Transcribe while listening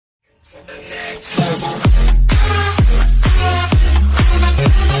GM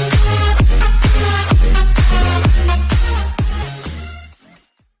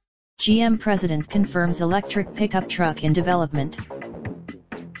president confirms electric pickup truck in development.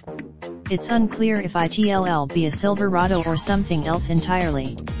 It's unclear if it'll be a Silverado or something else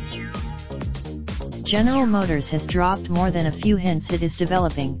entirely. General Motors has dropped more than a few hints it is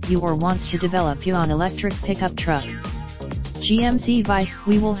developing or wants to develop an electric pickup truck. GMC Vice,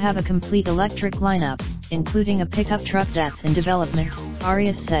 we will have a complete electric lineup, including a pickup truck that's in development,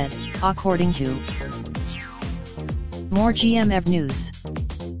 Arias said, according to more GM EV News.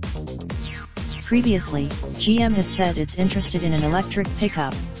 Previously, GM has said it's interested in an electric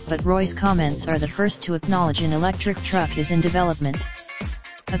pickup, but Roy's comments are the first to acknowledge an electric truck is in development.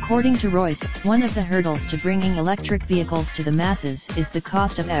 According to Royce, one of the hurdles to bringing electric vehicles to the masses is the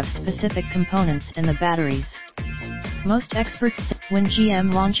cost of EV-specific components and the batteries. Most experts say when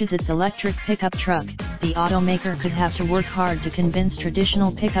GM launches its electric pickup truck, the automaker could have to work hard to convince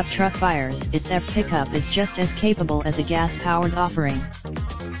traditional pickup truck buyers its EV pickup is just as capable as a gas-powered offering.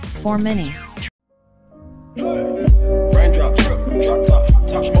 For many, Raindrop, drop top, top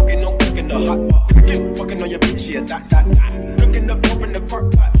smoking, no cooking the hot pot. Fucking on your bitch, yeah, that. Looking up, open the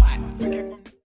park,